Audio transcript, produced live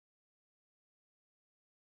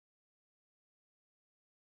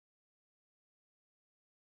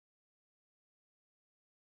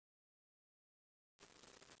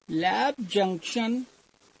lab junction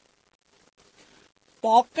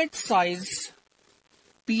pocket size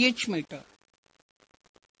pH meter,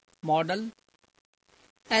 model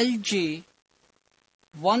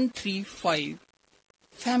LJ135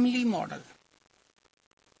 family model.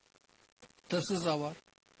 This is our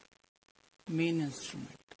main instrument.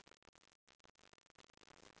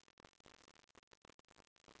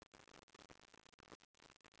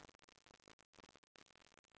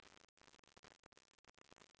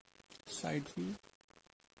 Side view,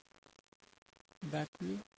 back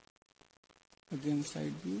view, again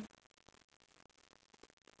side view,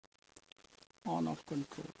 on off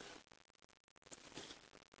control.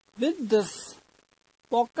 With this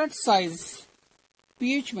pocket size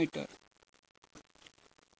pH meter,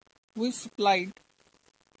 we supplied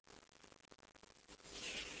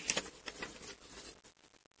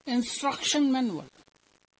instruction manual.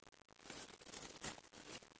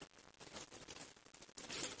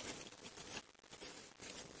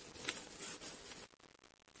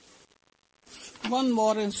 One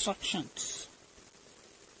more instructions.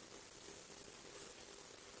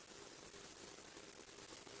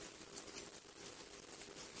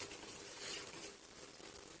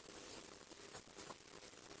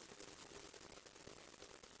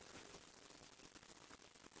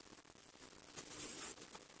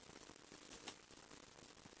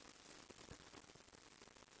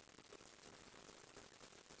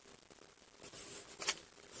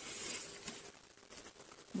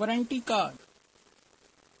 Warranty card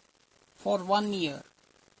for 1 year.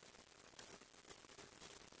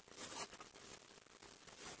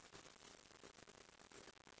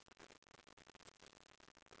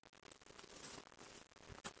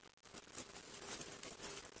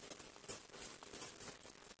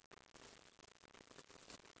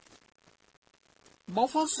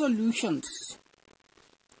 Buffer solutions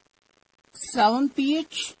 7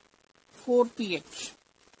 pH, 4 pH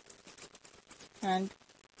and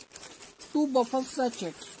 2 buffer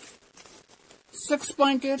sachets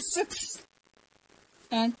 6.86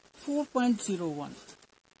 and 4.01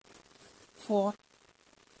 for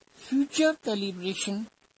future calibration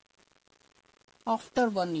after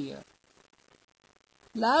 1 year.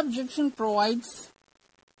 Lab junction provides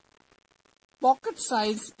pocket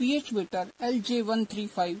size pH meter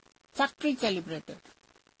LJ135 factory calibrated.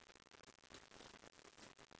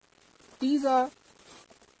 These are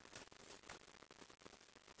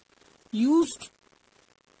used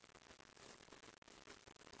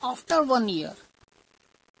after 1 year.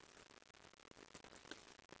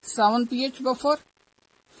 7 pH buffer,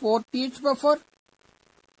 4 pH buffer,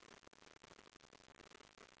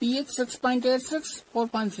 pH 6.86,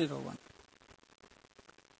 4.01.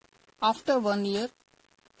 After 1 year,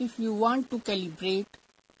 if you want to calibrate,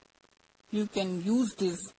 you can use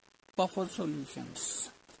these buffer solutions.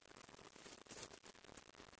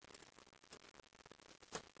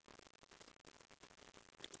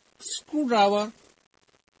 Screwdriver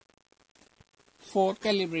for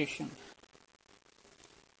calibration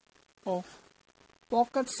of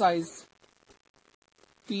pocket size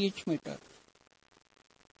pH meter.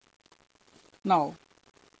 Now,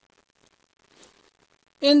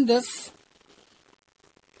 in this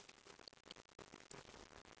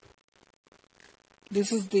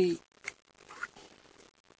is the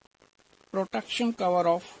protection cover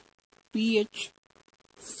of pH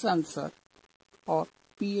sensor or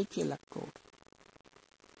pH electrode.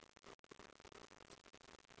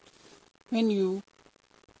 When you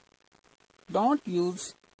don't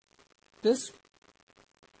use this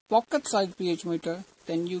pocket size pH meter,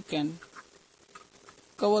 then you can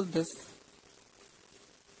cover this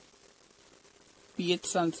pH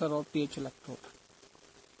sensor or pH electrode.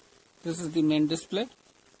 This is the main display.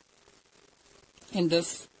 In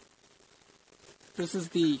this is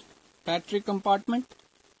the battery compartment.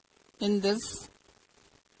 In this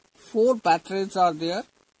 4 batteries are there,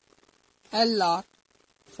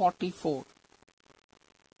 LR44,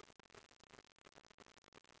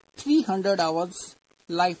 300 hours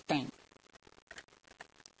lifetime.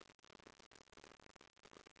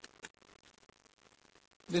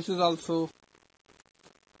 This is also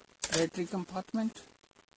battery compartment.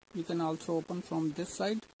 You can also open from this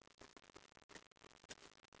side.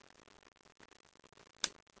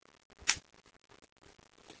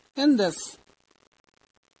 In this,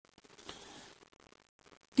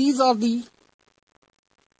 these are the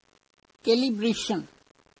calibration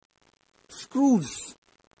screws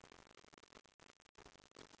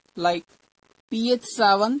like pH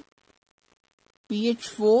 7, pH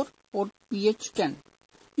 4 or pH 10.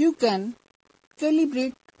 You can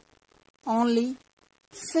calibrate only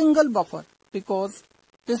single buffer because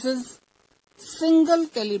this is single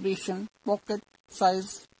calibration pocket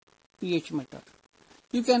size pH meter.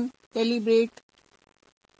 You can calibrate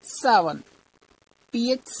 7,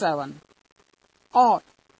 pH 7 or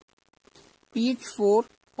pH 4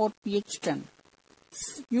 or pH 10.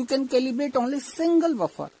 You can calibrate only single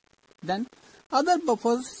buffer. Then other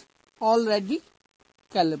buffers already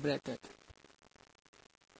calibrated.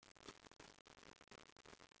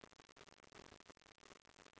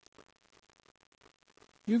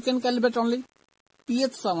 You can calibrate only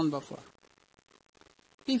pH 7 buffer.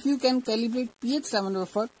 If you can calibrate pH 7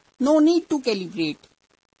 buffer, no need to calibrate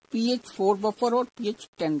pH 4 buffer or pH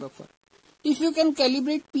 10 buffer. If you can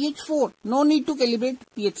calibrate pH 4, no need to calibrate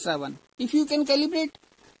pH 7. If you can calibrate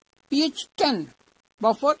pH 10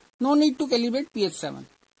 buffer, no need to calibrate pH 7.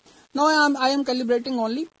 Now I am calibrating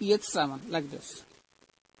only pH 7 like this.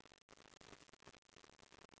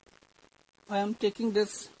 I am taking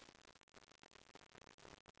this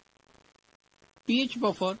pH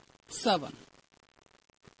buffer 7.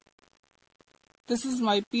 This is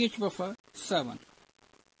my pH buffer 7.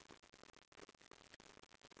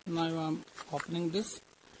 Now I am opening this,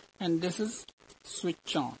 and this is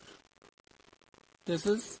switch on. This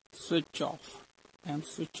is switch off. I am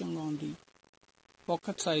switching on the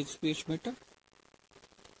pocket size pH meter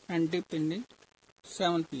and dip in the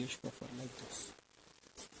 7 pH buffer like this.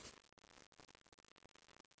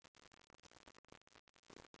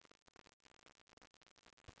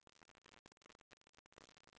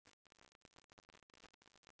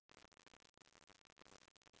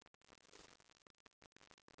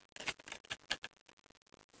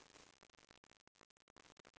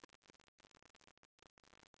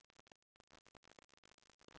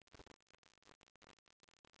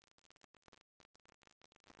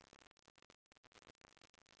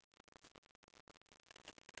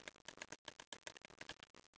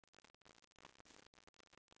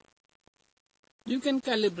 You can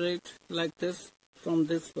calibrate like this from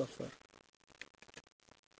this buffer.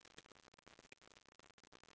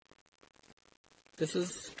 This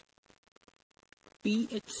is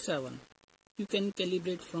pH 7. You can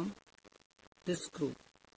calibrate from this screw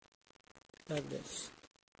like this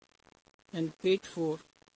and wait for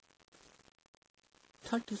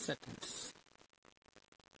 30 seconds.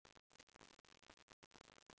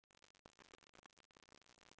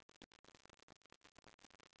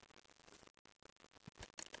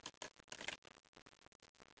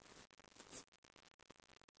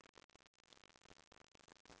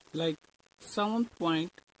 Like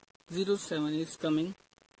 7.07 is coming,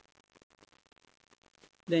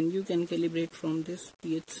 then you can calibrate from this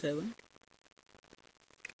pH 7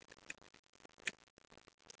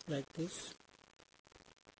 like this.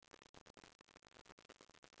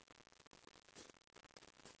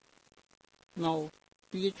 Now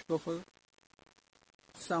pH buffer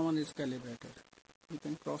 7 is calibrated. You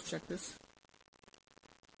can cross check this.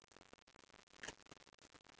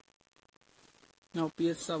 Now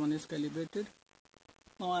pH 7 is calibrated.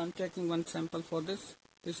 Now I am taking one sample for this.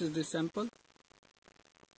 This is the sample.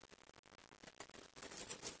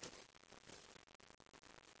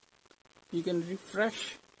 You can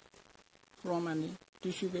refresh from any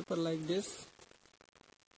tissue paper like this.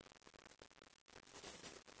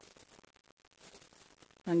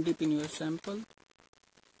 And dip in your sample.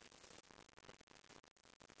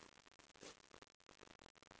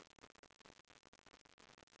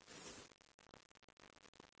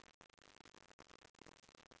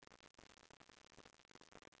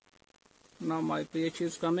 Now my pH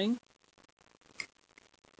is coming.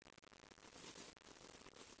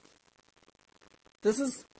 This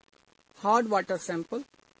is hard water sample.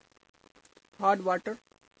 Hard water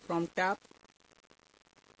from tap.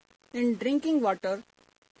 In drinking water,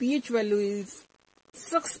 pH value is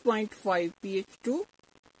 6.5 pH to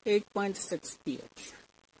 8.6 pH.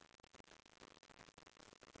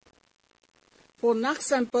 For next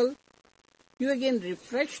sample, you again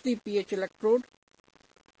refresh the pH electrode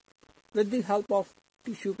with the help of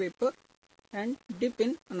tissue paper and dip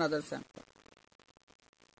in another sample.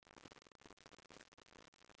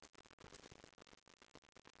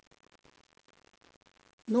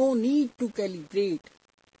 No need to calibrate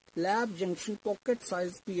lab junction pocket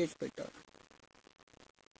size pH meter.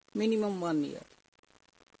 Minimum 1 year.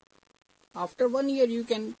 After 1 year you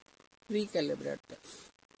can recalibrate this.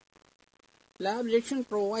 Lab junction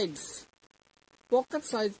provides pocket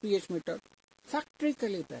size pH meter factory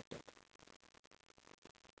calibrated.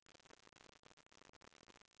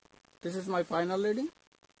 This is my final reading.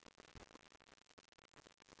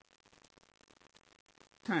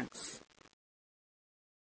 Thanks.